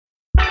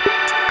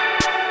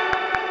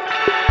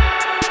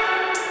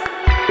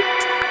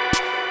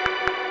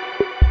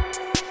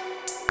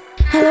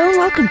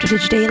welcome to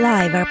Digiday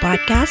Live, our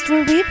podcast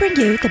where we bring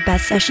you the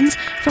best sessions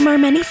from our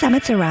many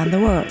summits around the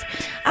world.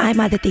 I'm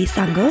Aditi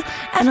Sango,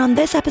 and on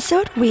this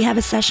episode, we have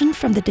a session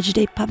from the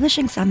Digiday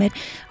Publishing Summit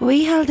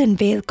we held in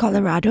Vail,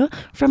 Colorado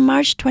from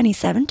March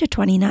 27 to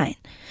 29.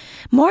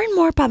 More and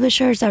more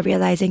publishers are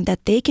realizing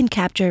that they can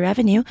capture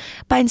revenue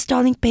by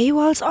installing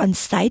paywalls on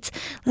sites,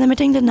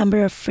 limiting the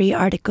number of free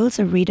articles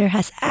a reader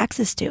has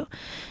access to.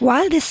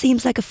 While this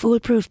seems like a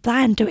foolproof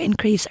plan to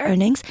increase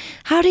earnings,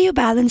 how do you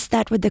balance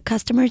that with the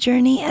customer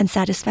journey and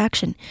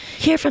satisfaction?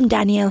 Hear from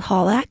Daniel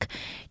Holack,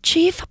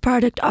 Chief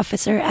Product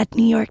Officer at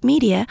New York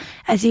Media,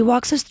 as he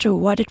walks us through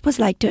what it was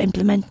like to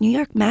implement New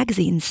York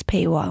Magazine's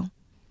paywall.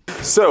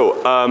 So,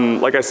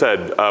 like I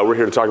said, we're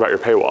here to talk about your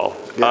paywall.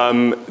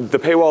 Yeah. The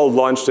paywall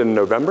launched in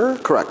November?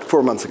 Correct,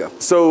 4 months ago.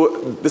 So,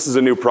 this is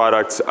a new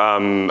product.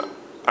 I'm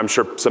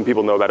sure some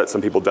people know about it,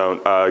 some people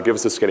don't. Give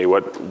us a skinny.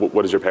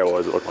 What is your paywall? What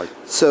does it look like?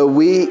 So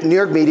New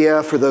York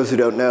Media, for those who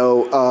don't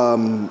know,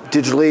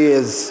 digitally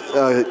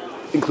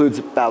includes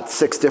about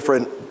 6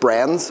 different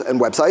brands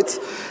and websites.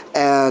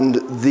 And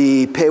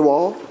the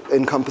paywall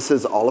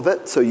encompasses all of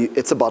it. So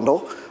it's a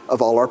bundle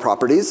of all our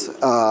properties.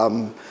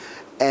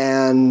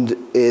 And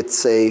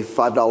it's a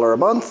 $5 a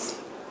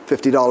month,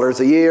 $50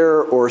 a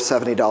year, or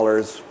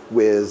 $70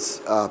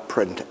 with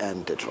print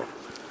and digital.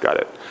 Got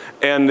it.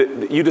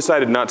 And you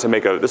decided not to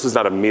this is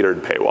not a metered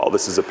paywall.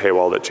 This is a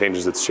paywall that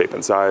changes its shape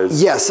and size.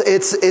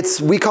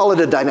 Yes, we call it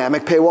a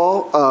dynamic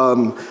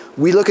paywall.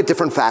 We look at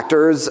different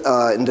factors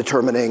in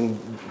determining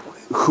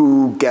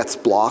who gets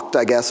blocked,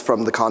 I guess,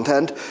 from the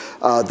content.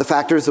 The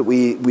factors that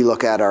we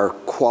look at are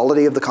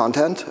quality of the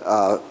content.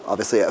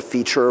 Obviously, a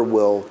feature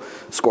will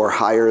score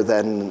higher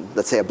than,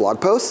 let's say, a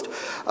blog post.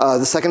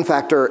 The second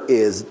factor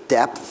is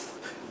depth.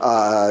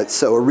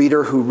 So a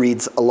reader who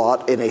reads a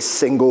lot in a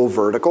single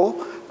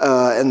vertical.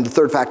 And the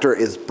third factor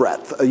is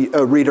breadth,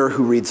 a reader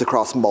who reads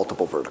across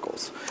multiple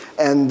verticals.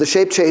 And the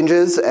shape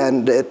changes,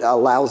 and it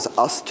allows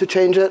us to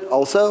change it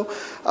also.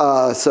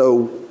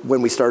 So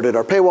when we started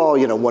our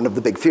paywall, one of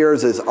the big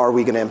fears is, are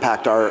we going to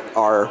impact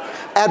our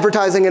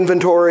advertising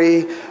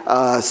inventory?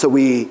 So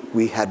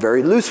we had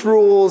very loose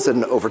rules,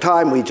 and over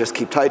time we just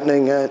keep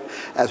tightening it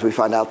as we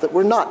find out that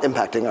we're not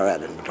impacting our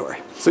ad inventory.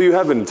 So you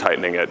have been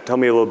tightening it. Tell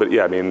me a little bit,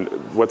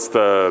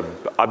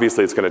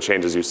 obviously it's going to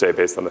change, as you say,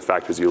 based on the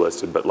factors you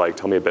listed, but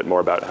tell me a bit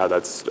more about how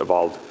that's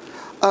evolved.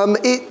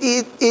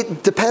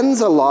 It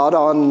depends a lot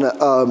on,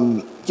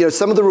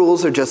 some of the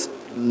rules are just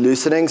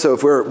loosening. So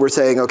if we're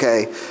saying,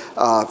 okay,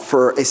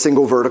 for a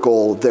single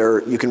vertical,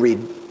 you can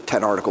read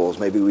 10 articles,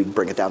 maybe we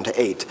bring it down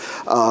to 8.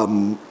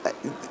 And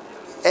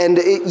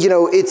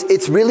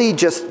it's really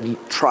just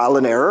trial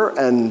and error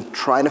and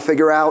trying to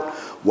figure out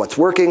what's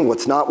working,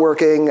 what's not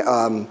working.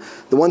 The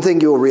one thing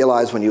you'll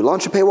realize when you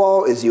launch a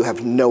paywall is you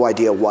have no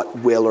idea what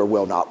will or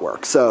will not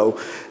work. So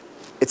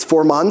it's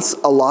 4 months.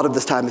 A lot of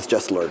this time is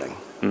just learning.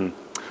 Mm.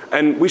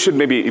 And we should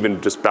maybe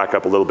even just back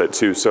up a little bit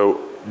too. So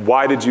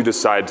why did you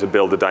decide to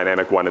build a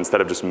dynamic one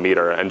instead of just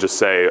meter and just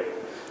say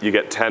you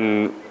get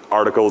 10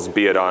 articles,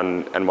 be it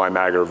on NY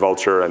Mag or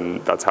Vulture, and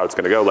that's how it's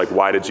going to go? Why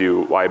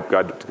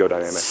got to go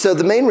dynamic? So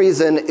the main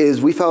reason is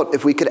we felt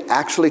if we could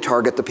actually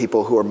target the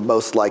people who are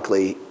most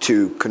likely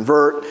to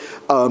convert,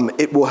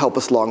 it will help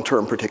us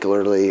long-term,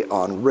 particularly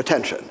on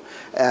retention.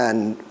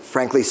 And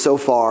frankly, so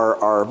far,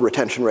 our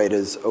retention rate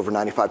is over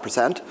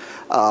 95%.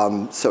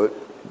 So it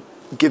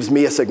gives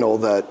me a signal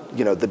that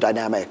the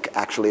dynamic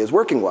actually is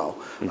working well,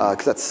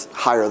 because that's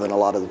higher than a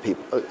lot of the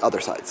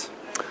other sites.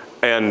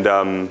 And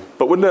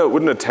but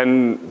wouldn't a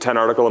 10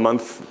 article a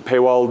month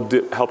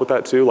paywall help with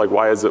that too?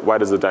 Why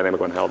does the dynamic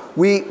one help?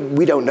 We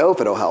don't know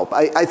if it'll help.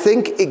 I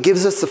think it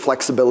gives us the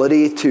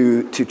flexibility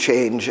to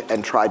change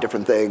and try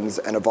different things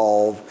and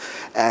evolve.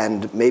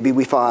 And maybe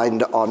we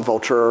find on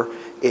Vulture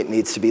it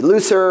needs to be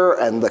looser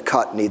and the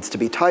cut needs to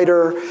be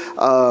tighter.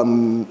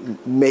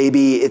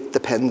 Maybe it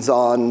depends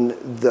on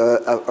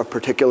a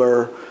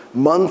particular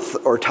month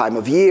or time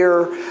of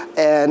year.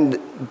 And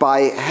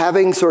by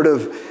having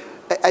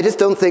I just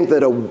don't think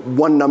that a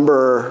one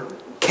number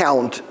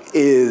count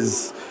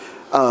is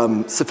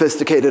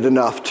sophisticated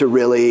enough to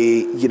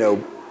really,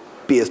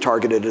 be as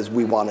targeted as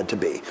we want it to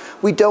be.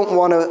 We don't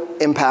want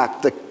to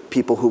impact the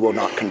people who will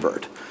not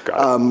convert.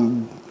 Got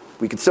it.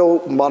 We can still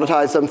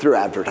monetize them through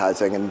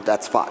advertising, and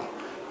that's fine.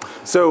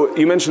 So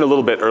you mentioned a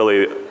little bit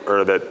earlier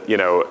that,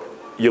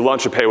 you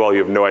launch a paywall, you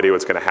have no idea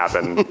what's going to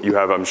happen. You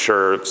have, I'm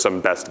sure,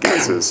 some best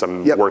guesses,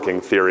 some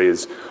working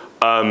theories.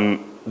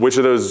 Which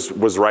of those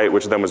was right?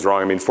 Which of them was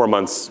wrong? 4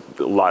 months,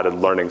 a lot of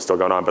learning still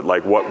going on, but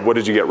what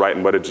did you get right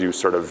and what did you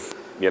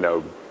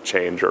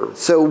change or?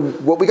 So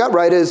what we got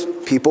right is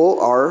people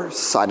are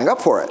signing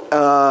up for it.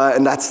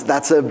 And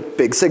that's a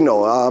big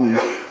signal.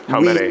 How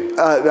many?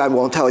 I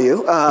won't tell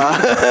you.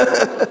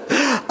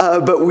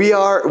 But we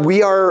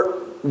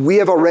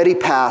have already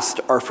passed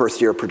our first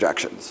year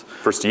projections.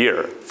 First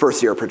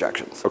year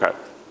projections. Okay.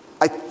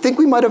 I think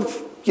we might have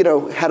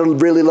had a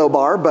really low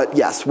bar, but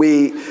yes,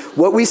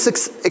 what we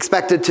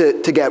expected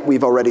to get,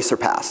 we've already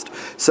surpassed.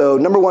 So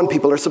number one,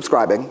 people are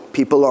subscribing,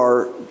 people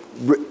are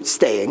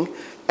staying,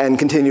 and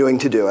continuing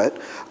to do it.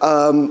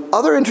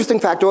 Other interesting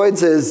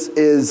factoids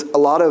is a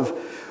lot of,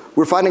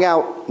 we're finding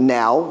out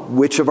now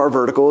which of our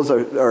verticals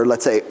are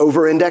let's say,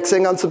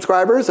 over-indexing on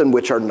subscribers and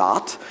which are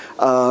not.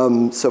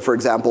 So for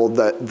example,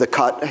 the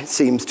cut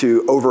seems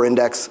to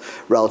over-index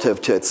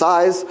relative to its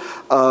size.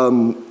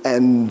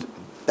 And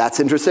that's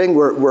interesting.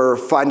 We're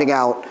finding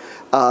out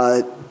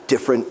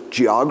different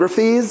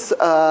geographies.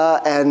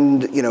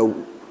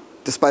 And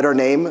despite our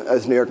name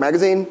as New York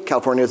Magazine,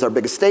 California is our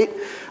biggest state.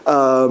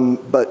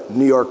 But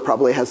New York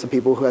probably has the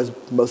people who has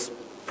most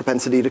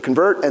propensity to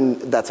convert, and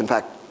that's in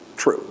fact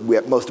true.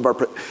 Most of our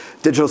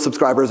digital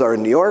subscribers are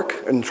in New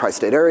York, in the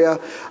tri-state area.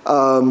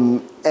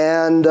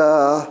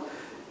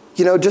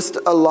 Just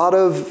a lot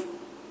of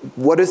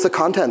what is the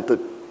content that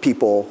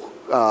people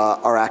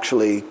are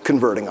actually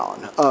converting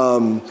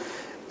on.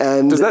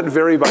 And does that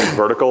vary by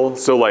vertical?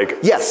 So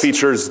yes.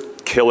 Features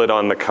kill it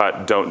on the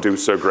cut, don't do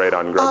so great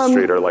on Grove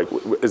Street, or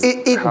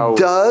it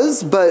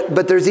does,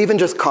 but there's even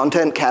just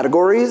content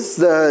categories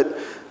that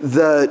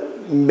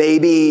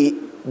maybe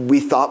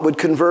we thought would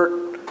convert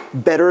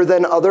better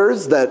than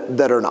others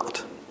that are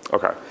not.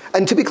 Okay.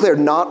 And to be clear,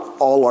 not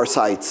all our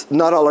sites,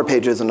 not all our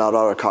pages, and not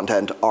all our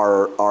content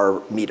are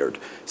metered.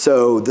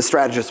 So The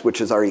Strategist, which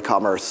is our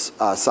e-commerce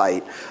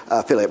site,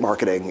 affiliate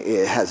marketing,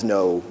 it has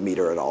no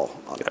meter at all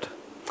on it.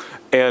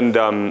 And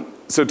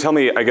so tell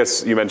me, I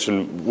guess you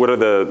mentioned, what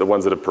are the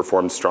ones that have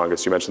performed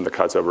strongest? You mentioned the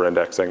cuts over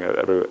indexing.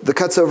 The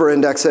cuts over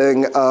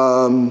indexing,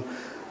 I'm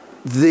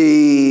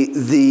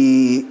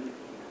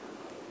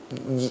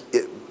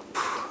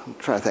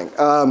trying to think.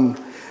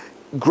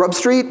 Grub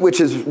Street, which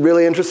is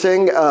really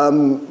interesting,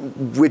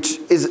 which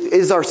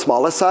is our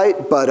smallest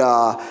site, but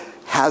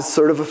has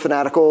sort of a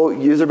fanatical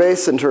user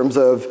base in terms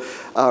of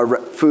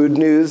food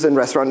news and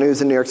restaurant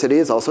news in New York City,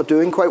 is also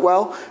doing quite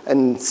well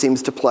and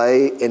seems to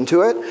play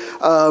into it.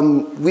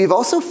 We've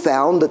also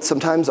found that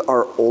sometimes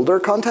our older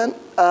content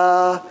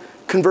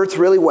converts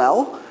really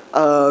well.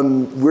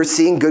 We're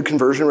seeing good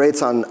conversion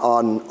rates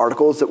on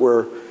articles that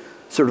were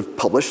sort of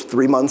published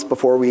 3 months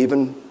before we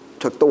even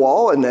took the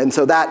wall, and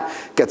so that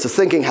gets us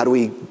thinking, how do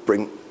we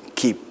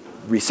keep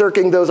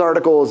recirculating those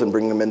articles and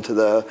bring them into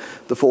the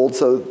fold?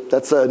 So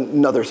that's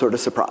another sort of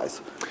surprise.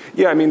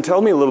 Yeah, I mean,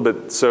 tell me a little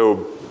bit,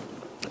 so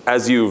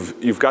as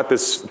you've got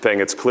this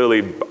thing, it's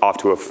clearly off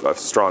to a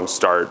strong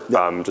start,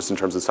 just in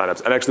terms of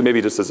signups. And actually,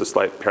 maybe just as a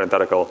slight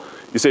parenthetical,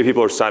 you say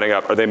people are signing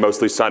up, are they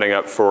mostly signing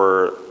up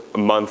for a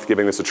month,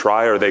 giving this a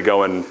try, or are they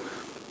going,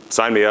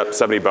 sign me up,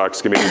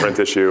 $70, give me a print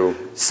issue?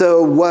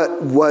 So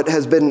what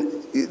has been,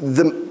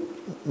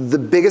 the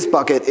biggest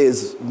bucket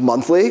is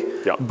monthly,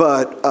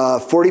 but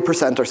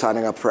 40% are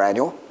signing up for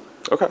annual,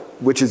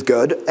 which is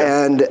good.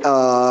 Yeah.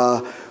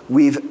 And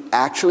we've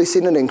actually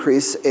seen an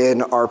increase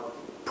in our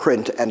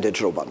print and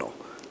digital bundle.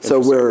 So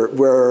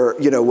we're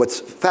what's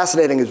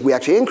fascinating is we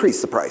actually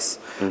increased the price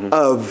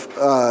of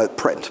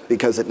print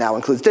because it now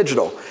includes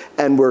digital,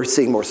 and we're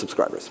seeing more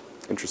subscribers.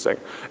 Interesting.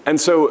 And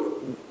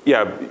so,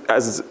 yeah,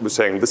 as I was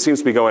saying, this seems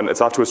to be going,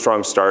 it's off to a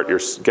strong start. You're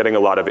getting a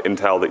lot of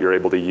intel that you're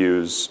able to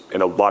use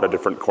in a lot of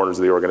different corners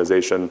of the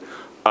organization.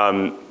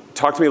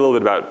 Talk to me a little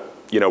bit about,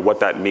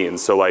 what that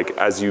means. So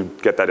as you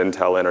get that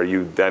intel in, are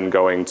you then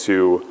going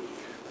to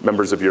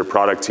members of your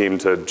product team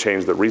to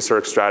change the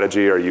research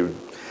strategy? Are you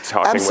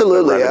talking with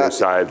the revenue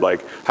side?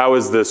 How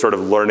is the sort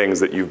of learnings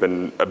that you've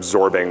been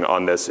absorbing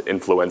on this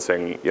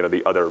influencing,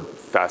 the other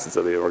facets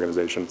of the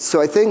organization?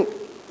 So I think,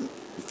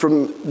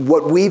 from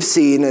what we've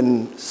seen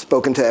and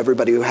spoken to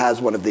everybody who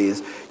has one of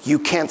these, you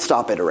can't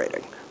stop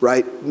iterating,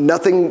 right?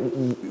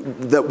 Nothing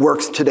that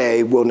works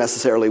today will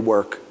necessarily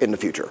work in the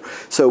future.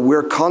 So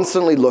we're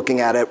constantly looking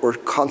at it. We're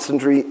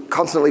constantly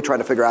trying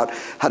to figure out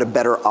how to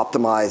better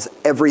optimize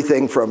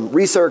everything from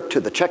research to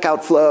the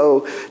checkout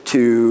flow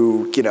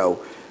to,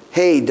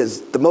 hey,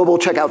 does the mobile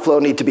checkout flow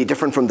need to be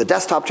different from the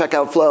desktop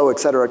checkout flow, et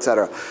cetera, et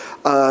cetera.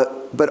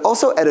 But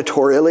also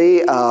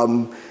editorially,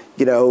 how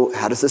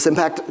does this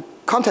impact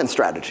content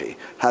strategy?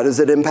 How does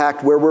it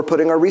impact where we're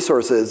putting our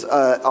resources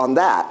on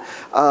that?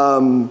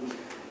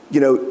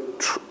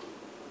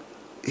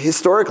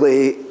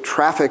 Historically,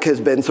 traffic has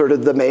been sort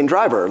of the main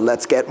driver.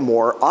 Let's get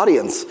more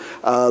audience.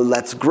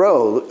 Let's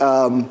grow.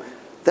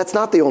 That's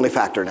not the only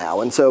factor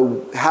now. And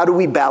so how do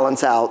we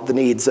balance out the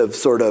needs of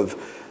sort of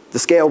the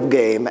scale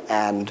game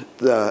and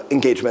the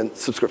engagement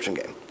subscription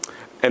game?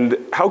 And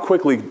how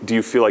quickly do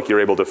you feel like you're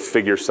able to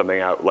figure something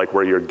out,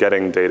 where you're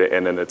getting data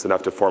in and it's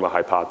enough to form a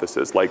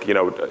hypothesis?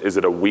 Is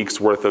it a week's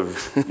worth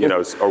of,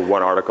 or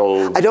one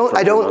article? I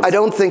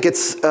don't think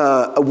it's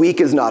a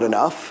week is not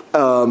enough,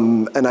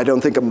 and I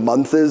don't think a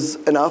month is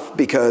enough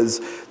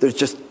because there's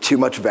just too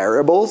much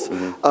variables.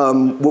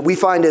 What we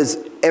find is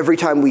every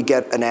time we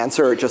get an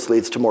answer, it just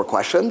leads to more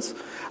questions,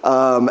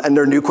 and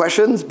they're new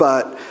questions,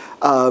 but.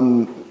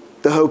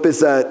 The hope is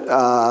that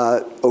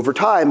over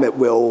time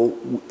we'll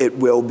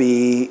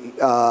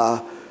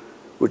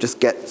just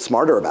get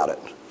smarter about it.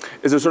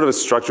 Is there sort of a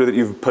structure that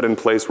you've put in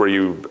place where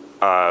you,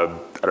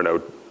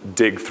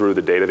 dig through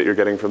the data that you're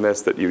getting from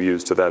this that you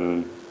use to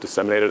then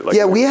disseminate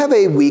it? We have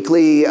a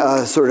weekly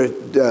sort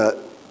of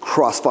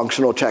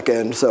cross-functional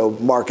check-in, so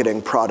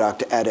marketing,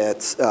 product,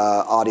 edits,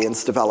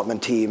 audience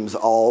development teams,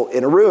 all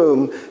in a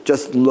room,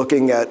 just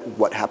looking at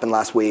what happened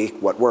last week,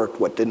 what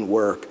worked, what didn't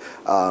work,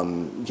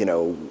 so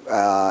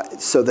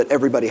that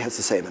everybody has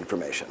the same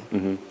information.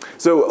 Mm-hmm.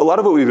 So a lot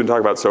of what we've been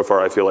talking about so far,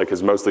 I feel like,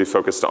 is mostly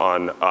focused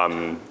on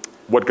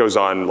what goes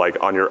on like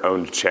on your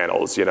own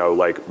channels,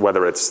 like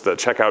whether it's the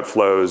checkout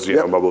flows,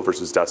 mobile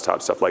versus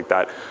desktop, stuff like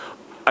that.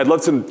 I'd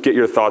love to get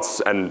your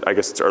thoughts, and I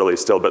guess it's early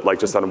still, but like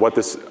just on what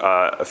this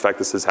effect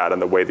this has had on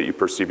the way that you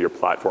perceive your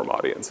platform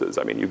audiences.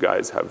 I mean, you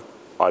guys have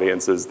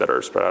audiences that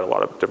are spread out a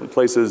lot of different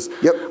places.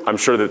 Yep. I'm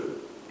sure that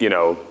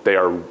they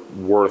are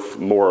worth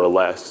more or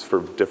less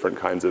for different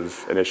kinds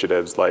of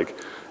initiatives. Like,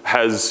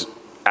 has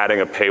adding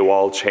a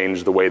paywall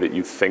changed the way that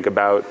you think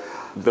about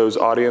those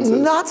audiences?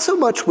 Not so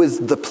much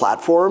with the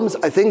platforms.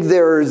 I think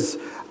it's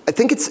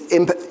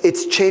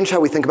changed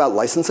how we think about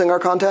licensing our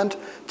content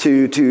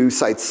to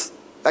sites.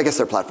 I guess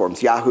they're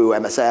platforms, Yahoo,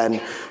 MSN,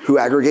 who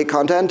aggregate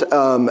content,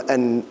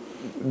 and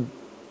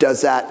does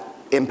that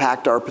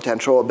impact our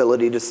potential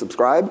ability to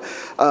subscribe?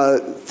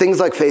 Things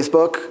like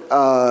Facebook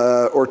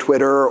or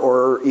Twitter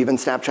or even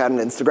Snapchat and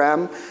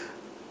Instagram,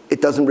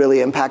 it doesn't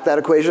really impact that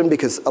equation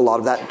because a lot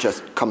of that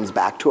just comes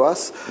back to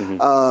us.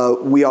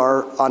 Mm-hmm. We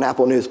are on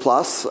Apple News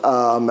Plus,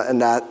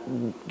 and that,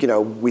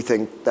 we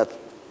think that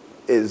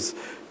is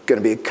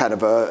going to be kind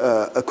of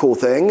a cool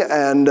thing,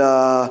 and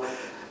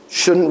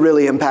shouldn't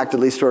really impact,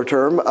 at least short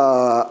term,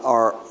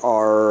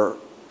 our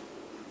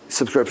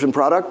subscription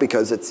product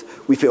because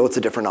we feel it's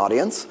a different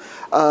audience.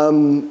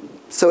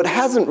 So it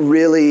hasn't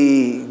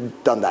really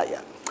done that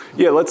yet.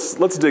 Yeah,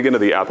 let's dig into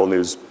the Apple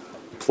News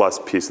Plus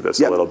piece of this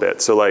a little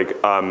bit. So like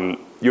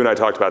you and I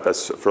talked about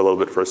this for a little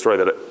bit for a story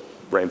that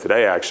ran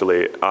today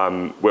actually,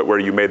 where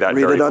you made that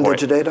very point.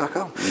 Read it on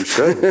digiday.com. You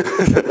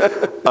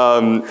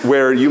should.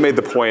 Where you made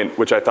the point,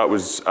 which I thought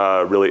was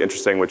really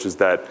interesting, which is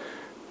that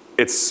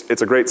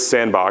it's a great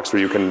sandbox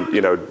where you can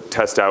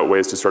test out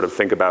ways to sort of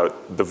think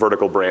about the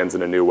vertical brands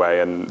in a new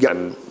way and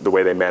the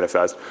way they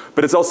manifest.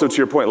 But it's also, to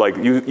your point, like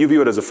you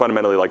view it as a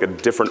fundamentally like a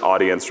different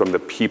audience from the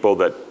people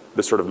that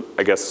the sort of,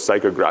 I guess,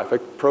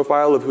 psychographic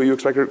profile of who you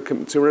expect your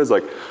consumer is.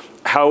 Like,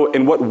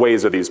 in what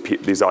ways are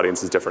these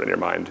audiences different in your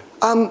mind?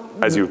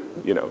 As you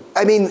know.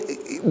 I mean,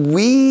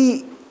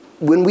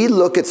 when we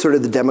look at sort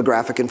of the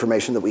demographic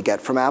information that we get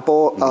from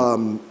Apple,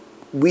 mm-hmm.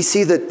 We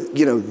see that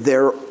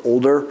they're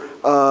older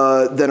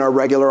than our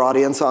regular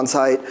audience on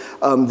site.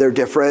 They're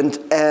different,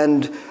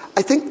 and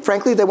I think,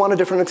 frankly, they want a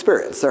different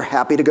experience. They're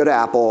happy to go to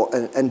Apple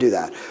and do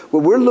that.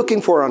 What we're looking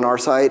for on our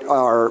site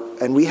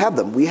and we have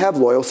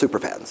loyal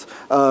superfans.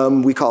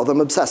 We call them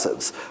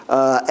obsessives,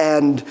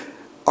 and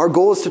our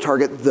goal is to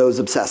target those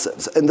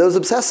obsessives. And those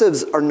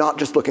obsessives are not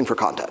just looking for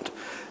content.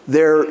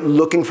 They're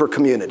looking for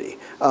community.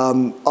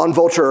 On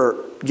Vulture,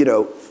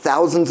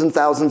 thousands and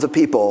thousands of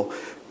people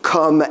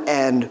come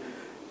and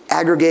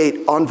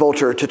aggregate on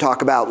Vulture to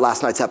talk about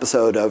last night's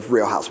episode of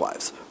Real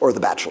Housewives or The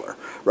Bachelor,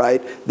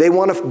 right? They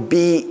want to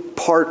be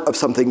part of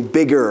something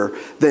bigger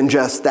than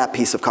just that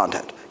piece of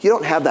content. You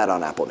don't have that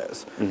on Apple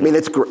News. Mm-hmm. I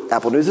mean,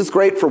 Apple News is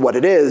great for what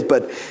it is,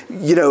 but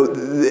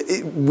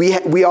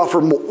we offer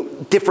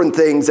different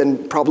things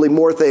and probably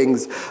more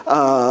things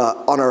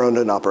on our owned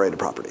and operated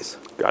properties.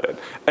 Got it.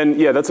 And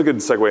yeah, that's a good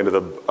segue into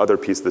the other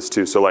piece of this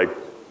too. So like,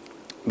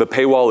 the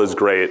paywall is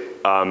great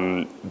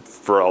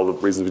for all the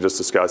reasons we just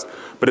discussed,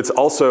 but it's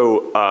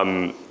also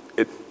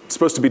it's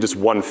supposed to be just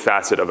one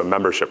facet of a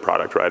membership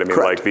product, right? I mean,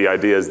 Correct. Like the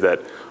idea is that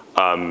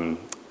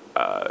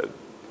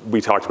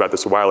we talked about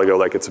this a while ago.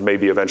 Like it's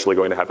maybe eventually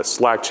going to have a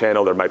Slack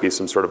channel. There might be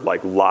some sort of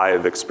like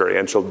live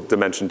experiential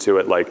dimension to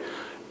it. Like,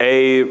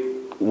 A,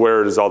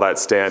 where does all that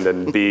stand,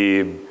 and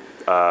B,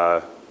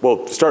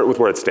 well, start with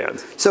where it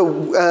stands.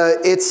 So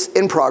it's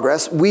in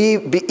progress.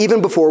 Even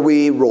before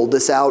we rolled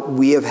this out,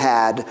 we have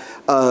had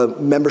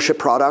membership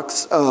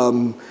products.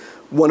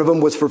 One of them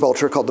was for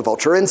Vulture called the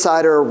Vulture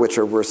Insider, which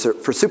were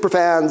for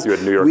superfans. You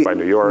had New York by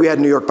New York. We had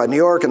New York by New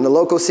York in the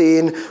local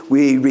scene.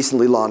 We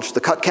recently launched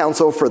the Cut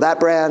Council for that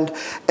brand.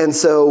 And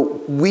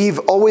so we've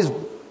always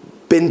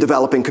been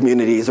developing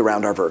communities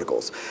around our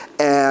verticals.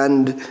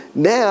 And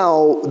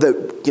now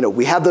that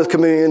we have those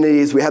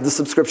communities, we have the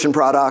subscription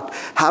product,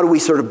 how do we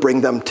sort of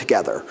bring them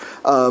together?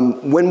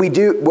 What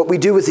we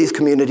do with these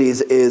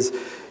communities is,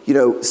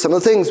 some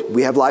of the things,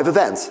 we have live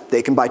events.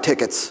 They can buy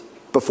tickets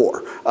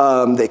before.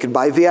 They could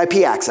buy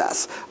VIP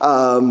access.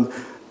 In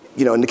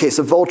the case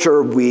of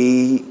Vulture,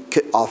 we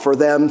offer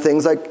them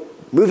things like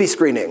movie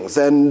screenings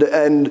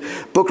and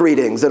book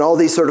readings and all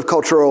these sort of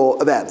cultural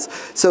events.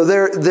 So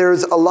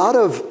there's a lot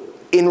of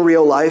in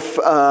real life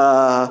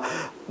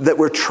that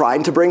we're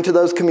trying to bring to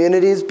those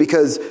communities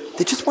because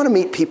they just want to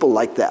meet people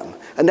like them.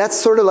 And that's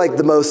sort of like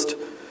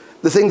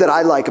the thing that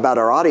I like about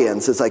our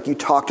audience is like you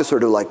talk to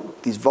sort of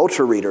like these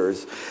Vulture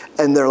readers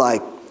and they're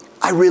like,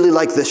 I really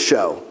like this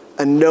show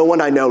and no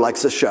one I know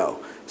likes this show.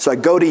 So I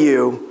go to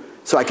you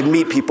so I can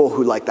meet people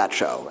who like that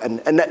show.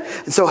 And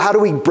so how do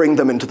we bring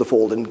them into the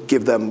fold and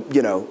give them,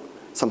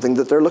 something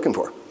that they're looking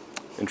for?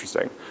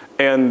 Interesting.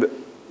 And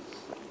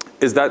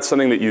is that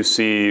something that you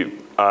see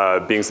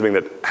being something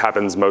that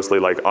happens mostly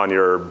like on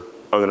your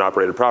owned and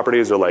operated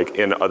properties, or like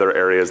in other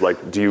areas?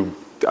 Like, do you,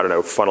 I don't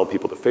know, funnel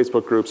people to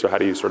Facebook groups, or how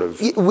do you sort of?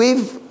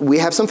 We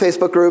have some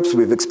Facebook groups.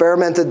 We've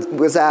experimented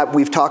with that.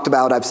 We've talked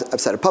about, I've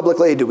said it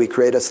publicly, do we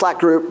create a Slack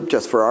group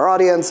just for our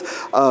audience?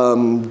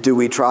 Do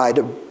we try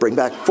to bring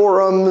back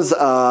forums?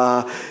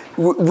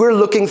 We're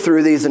looking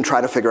through these and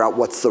trying to figure out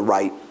what's the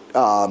right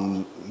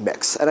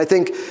mix. And I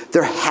think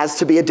there has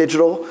to be a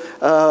digital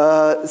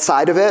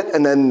side of it,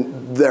 and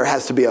then there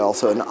has to be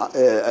also an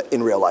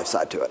in real life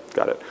side to it.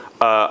 Got it.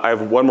 I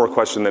have one more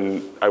question,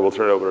 then I will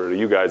turn it over to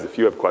you guys if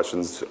you have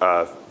questions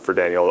for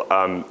Daniel.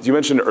 You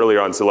mentioned earlier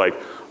on, so like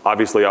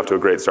obviously off to a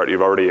great start.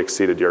 You've already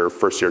exceeded your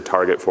first year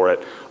target for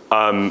it.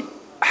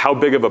 How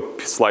big of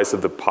a slice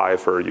of the pie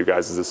for you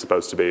guys is this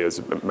supposed to be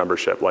as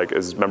membership? Like,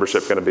 is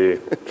membership going to be?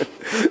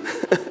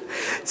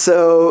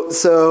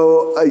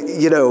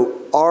 You know,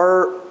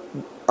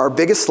 our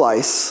biggest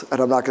slice, and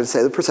I'm not going to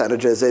say the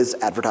percentages, is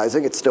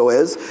advertising. It still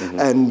is,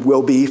 and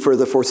will be for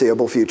the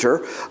foreseeable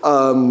future.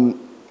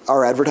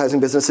 Our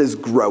advertising business is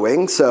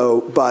growing,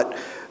 but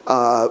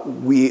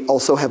we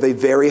also have a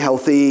very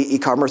healthy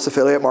e-commerce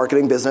affiliate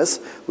marketing business,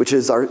 which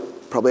is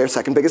probably our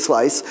second biggest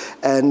slice,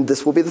 and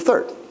this will be the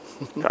third.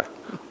 Okay,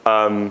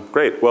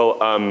 great. Well,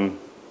 I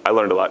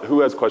learned a lot.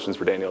 Who has questions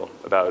for Daniel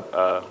about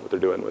what they're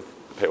doing with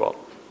the paywall?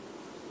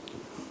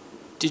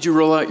 Did you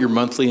roll out your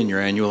monthly and your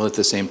annual at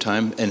the same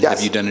time? And yes.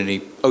 Have you done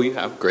any? Oh, you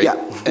have. Great. Yeah.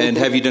 And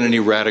have you done any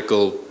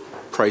radical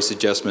price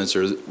adjustments,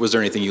 or was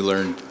there anything you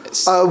learned?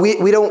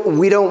 We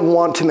don't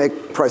want to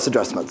make price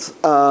adjustments.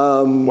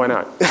 Why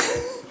not?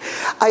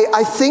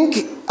 I think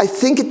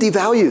it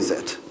devalues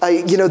it.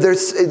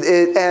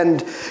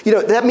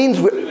 That means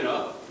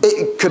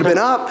it could have been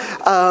up.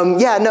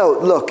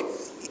 Look,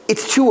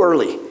 it's too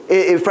early.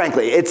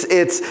 Frankly,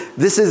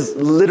 this is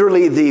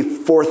literally the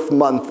 4th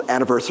month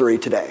anniversary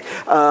today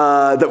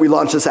that we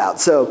launched this out.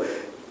 So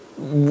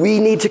we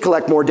need to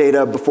collect more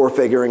data before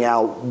figuring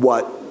out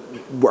what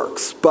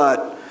works.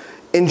 But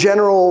in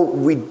general,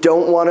 we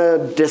don't want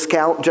to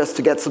discount just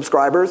to get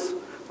subscribers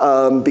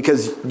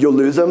because you'll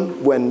lose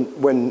them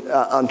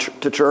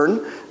to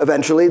churn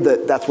eventually.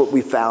 That's what we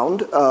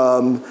found.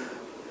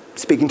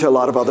 Speaking to a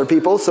lot of other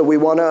people, so we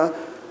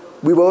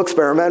will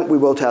experiment, we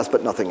will test,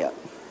 but nothing yet.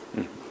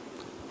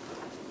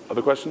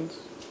 Other questions?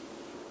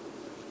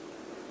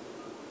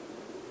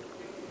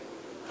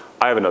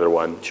 I have another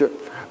one. Sure.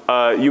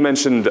 You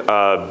mentioned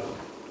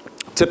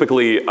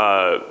typically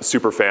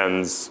super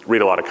fans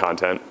read a lot of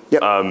content.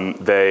 Yep.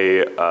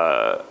 Did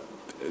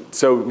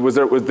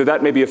that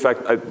maybe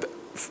affect?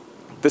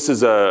 This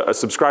is a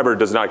subscriber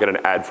does not get an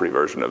ad-free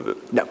version of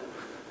it. No.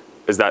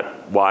 Is that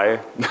why?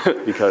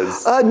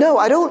 Because no,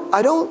 I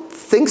don't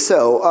think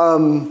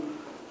so.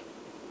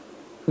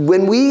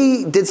 When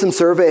we did some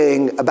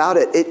surveying about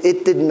it,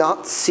 it did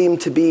not seem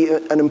to be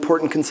an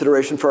important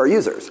consideration for our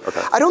users.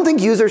 Okay. I don't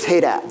think users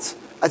hate ads.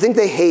 I think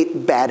they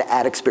hate bad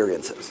ad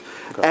experiences.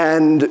 Okay.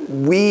 And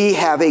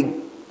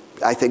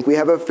I think we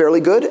have a fairly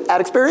good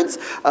ad experience.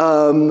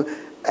 And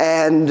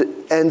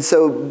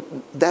so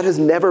that has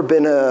never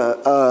been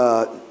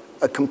a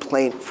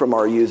complaint from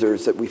our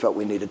users that we felt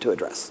we needed to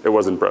address. It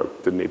wasn't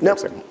broke, didn't need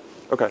fixing. Nope.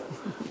 Okay.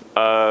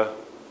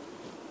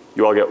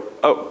 You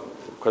all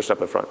question up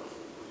in the front.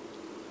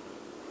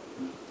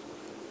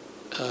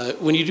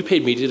 When you do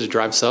paid media to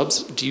drive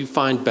subs, do you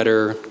find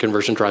better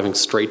conversion driving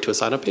straight to a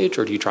sign-up page,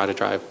 or do you try to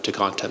drive to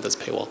content that's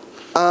paywall?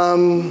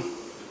 I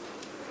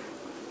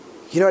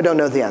don't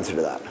know the answer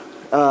to that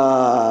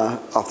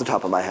off the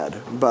top of my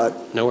head,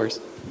 but no worries.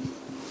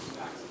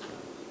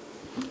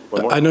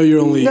 I know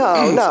you're only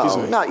no,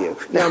 not you.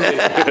 No, me.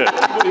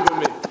 Even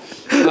me.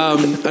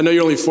 I know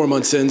you're only 4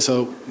 months in,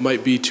 so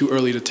might be too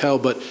early to tell.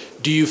 But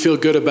do you feel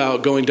good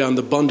about going down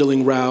the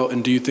bundling route,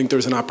 and do you think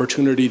there's an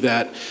opportunity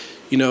that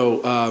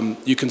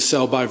you can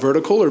sell by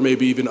vertical, or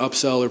maybe even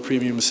upsell or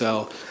premium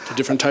sell to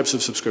different types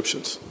of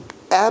subscriptions?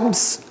 I'm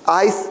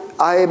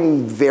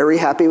very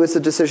happy with the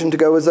decision to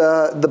go as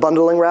the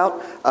bundling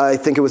route. I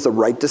think it was the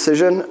right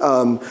decision.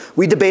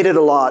 We debated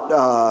a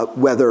lot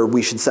whether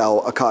we should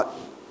sell a cut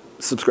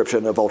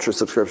subscription, a vulture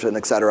subscription,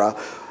 et cetera,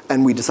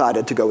 and we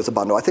decided to go with a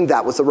bundle. I think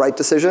that was the right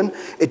decision.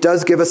 It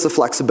does give us the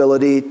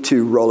flexibility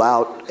to roll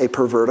out a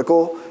per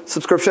vertical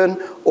subscription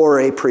or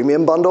a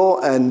premium bundle,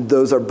 and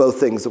those are both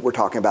things that we're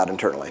talking about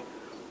internally.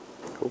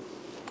 Cool.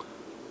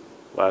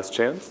 Last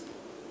chance.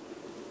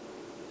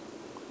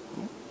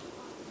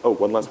 Oh,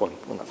 one last one.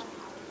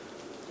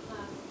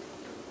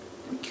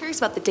 I'm curious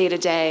about the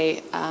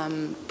day-to-day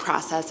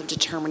process of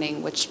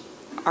determining which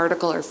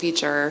article or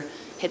feature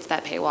hits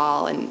that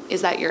paywall, and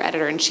is that your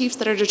editor-in-chiefs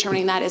that are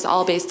determining that? Is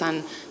all based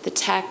on the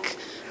tech?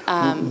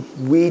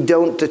 We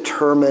don't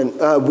determine.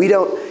 We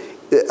don't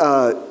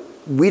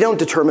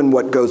determine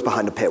what goes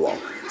behind a paywall.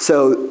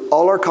 So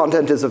all our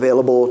content is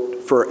available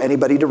for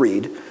anybody to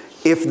read.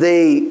 If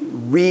they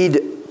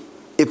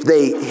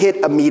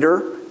hit a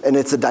meter, and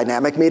it's a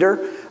dynamic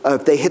meter,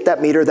 if they hit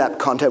that meter, that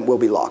content will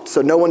be locked.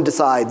 So no one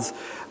decides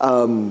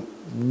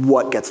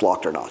what gets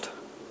locked or not.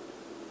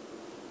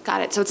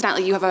 Got it. So it's not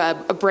like you have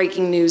a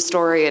breaking news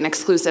story, an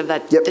exclusive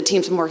that the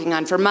team's been working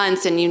on for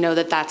months, and you know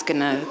that that's going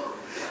to...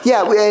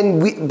 Yeah,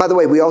 and by the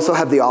way, we also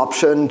have the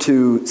option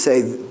to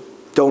say,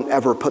 don't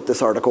ever put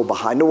this article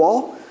behind a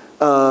wall,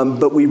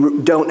 but we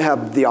don't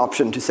have the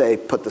option to say,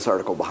 put this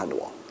article behind a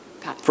wall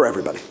for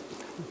everybody.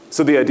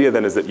 So the idea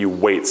then is that you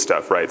weight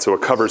stuff, right? So a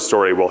cover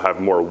story will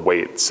have more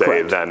weight, say,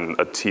 Correct. than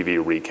a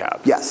TV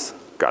recap. Yes.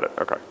 Got it,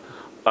 okay.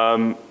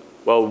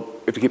 Well,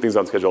 if you keep things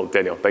on schedule,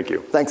 Daniel, thank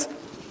you. Thanks.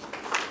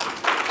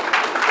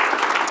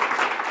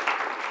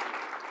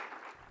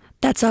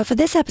 That's all for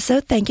this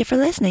episode. Thank you for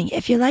listening.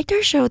 If you liked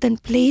our show, then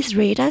please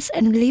rate us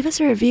and leave us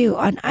a review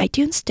on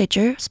iTunes,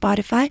 Stitcher,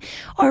 Spotify,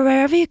 or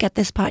wherever you get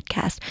this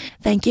podcast.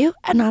 Thank you,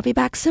 and I'll be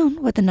back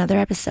soon with another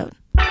episode.